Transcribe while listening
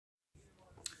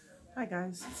Hi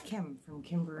guys, it's Kim from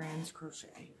Kimberan's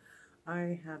Crochet.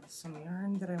 I have some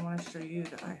yarn that I want to show you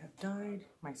that I have dyed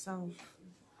myself,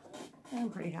 and I'm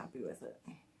pretty happy with it.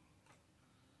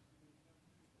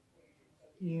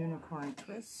 Unicorn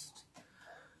Twist,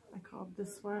 I called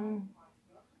this one.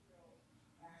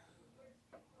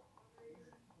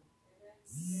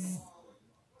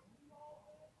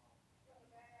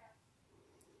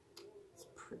 It's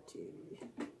pretty.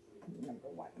 Number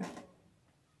one.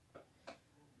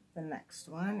 The next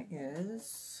one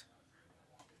is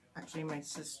actually my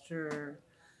sister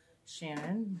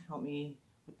Shannon helped me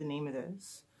with the name of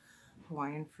this.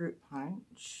 Hawaiian Fruit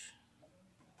Punch.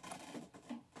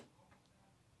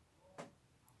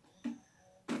 I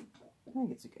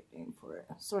think it's a good name for it.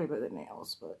 Sorry about the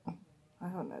nails, but I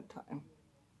haven't had time.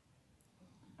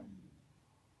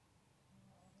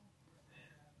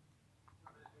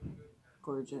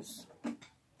 Gorgeous.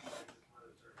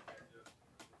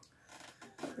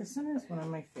 This one is one of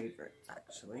my favorites,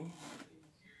 actually.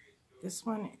 This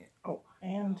one, oh,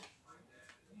 and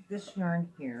this yarn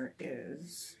here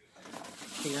is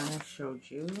the yarn I showed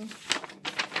you.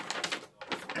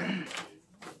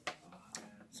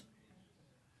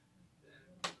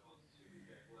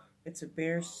 It's a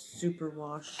Bear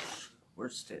Superwash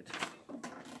worsted.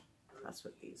 That's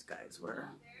what these guys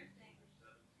were.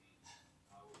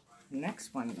 The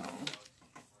next one,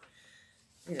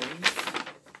 though, is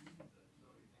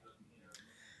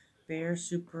Bear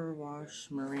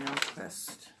Superwash Merino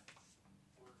Twist.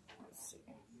 Let's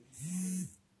see.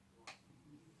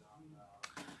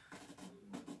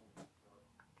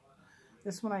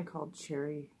 This one I called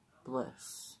Cherry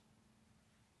Bliss.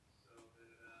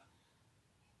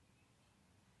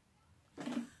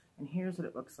 And here's what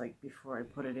it looks like before I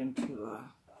put it into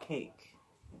a cake.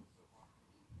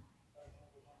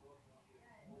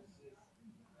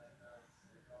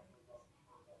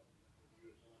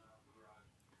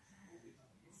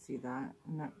 See that?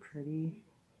 Isn't that pretty?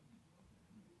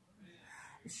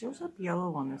 It shows up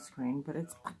yellow on the screen, but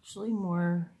it's actually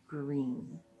more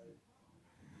green.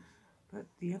 But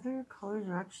the other colors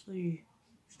are actually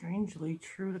strangely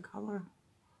true to color.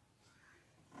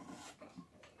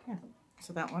 Yeah.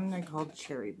 So that one I called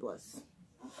Cherry Bliss.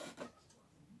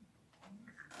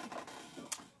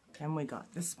 Then we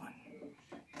got this one,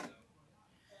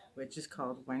 which is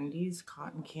called Wendy's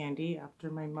Cotton Candy, after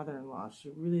my mother-in-law.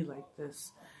 She really liked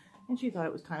this, and she thought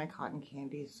it was kind of cotton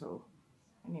candy, so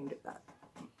I named it that.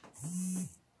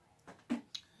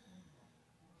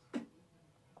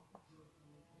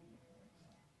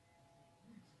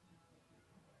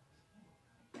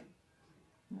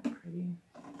 Isn't that pretty?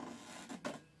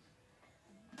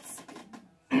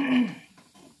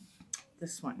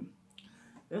 This one,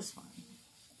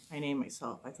 I named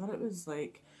myself. I thought it was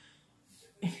like,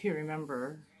 if you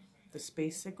remember, the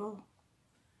space sickle.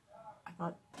 I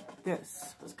thought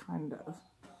this was kind of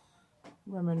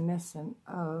reminiscent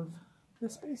of the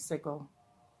space sickle.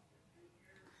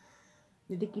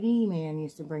 The Dickety Man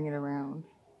used to bring it around.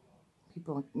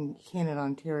 People in Canada,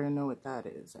 Ontario know what that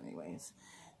is anyways.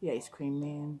 The Ice Cream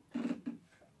Man.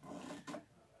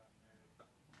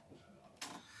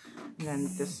 And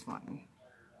then this one.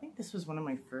 I think this was one of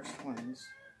my first ones.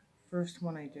 First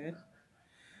one I did.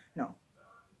 No.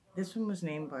 This one was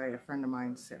named by a friend of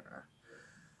mine, Sarah.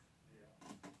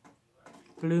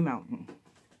 Blue Mountain.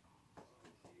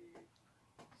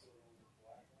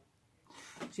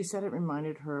 She said it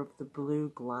reminded her of the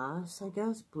blue glass, I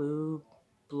guess. Blue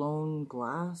blown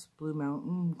glass. Blue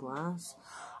Mountain glass.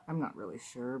 I'm not really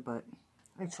sure, but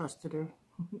I trusted her.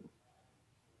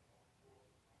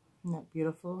 Isn't that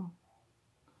beautiful?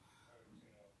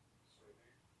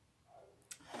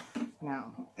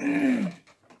 Now, the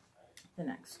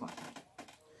next one.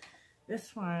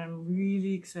 This one I'm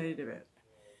really excited about.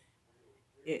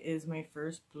 It is my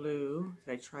first blue.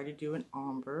 I tried to do an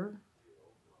ombre,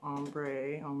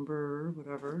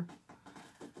 whatever.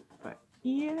 But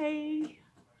yay!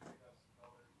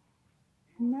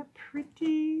 Isn't that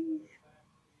pretty?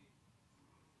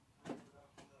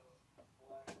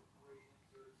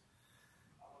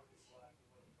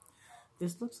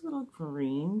 This looks a little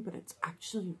green, but it's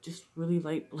actually just really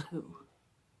light blue.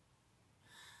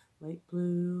 Light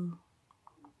blue.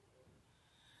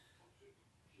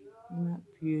 Isn't that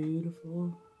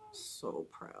beautiful? So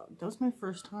proud. That was my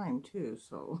first time too,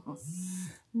 so I'm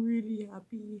really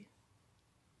happy.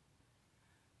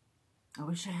 I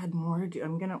wish I had more to do.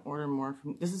 I'm gonna order more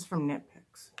from, this is from Knit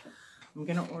Picks. I'm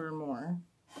gonna order more.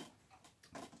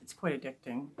 It's quite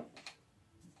addicting.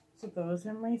 So those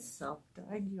are my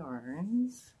self-dyed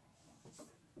yarns.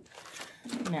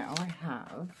 Now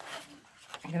I'm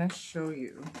gonna show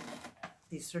you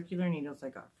these circular needles I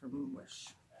got from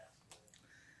Wish.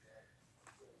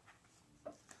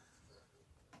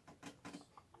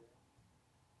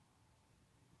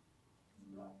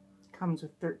 comes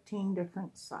with 13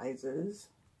 different sizes.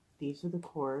 These are the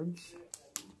cords,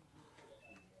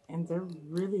 and they're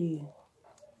really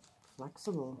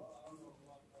flexible,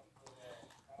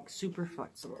 like super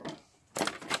flexible.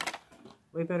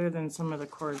 Way better than some of the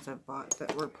cords I've bought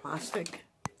that were plastic,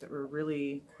 that were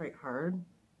really quite hard.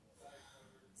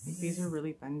 I think these are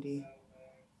really bendy.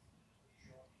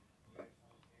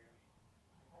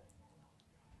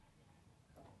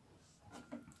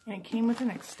 And it came with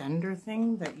an extender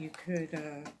thing that you could,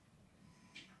 I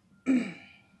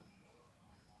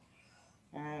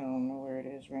don't know where it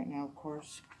is right now, of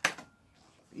course.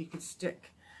 You could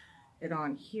stick it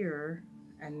on here,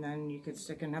 and then you could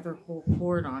stick another whole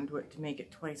cord onto it to make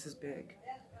it twice as big.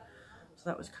 So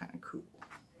that was kind of cool.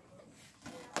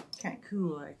 Kind of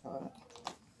cool, I thought.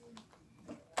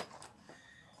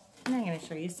 And I'm going to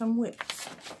show you some whips.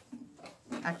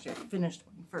 Actually, I finished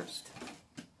one first.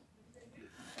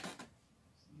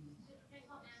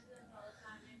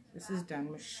 This is done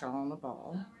with shawl on the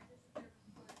ball.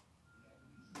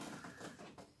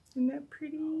 Isn't that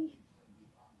pretty?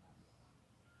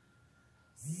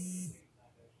 It's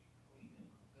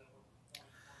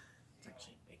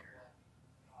actually bigger.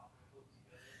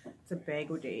 It's a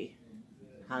bag-o-day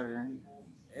pattern,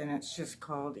 and it's just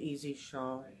called Easy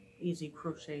Shawl, Easy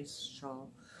Crochet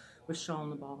Shawl with shawl on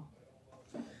the ball.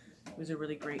 It was a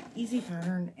really great, easy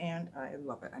pattern, and I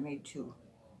love it. I made two.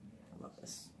 I love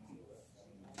this.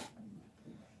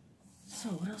 So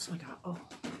what else do I got? Oh,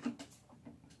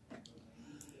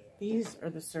 these are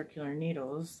the circular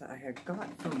needles that I had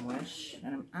got from Wish,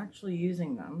 and I'm actually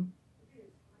using them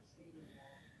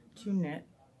to knit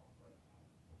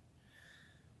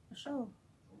a shawl.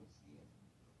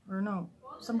 Or no,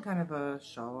 some kind of a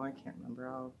shawl. I can't remember.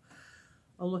 I'll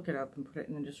look it up and put it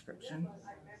in the description.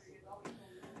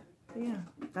 But yeah,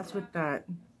 that's with that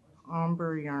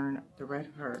ombre yarn, the red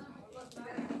heart.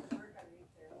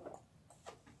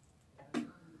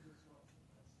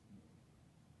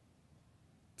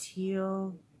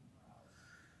 Teal,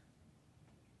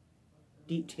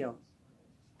 deep teal.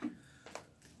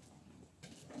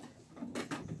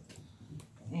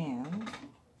 And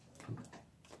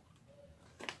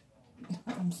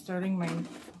I'm starting my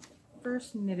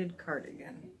first knitted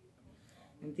cardigan.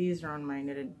 And these are on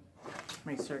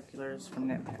my circulars from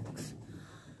Knit Picks.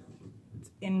 It's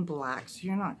in black, so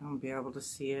you're not going to be able to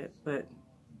see it, but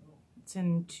it's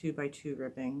in 2x2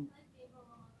 ribbing.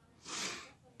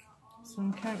 So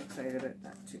I'm kind of excited about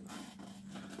that too.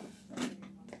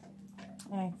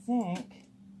 And I think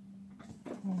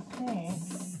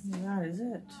that is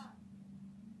it.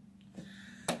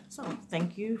 So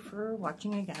thank you for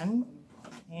watching again,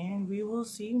 and we will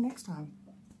see you next time.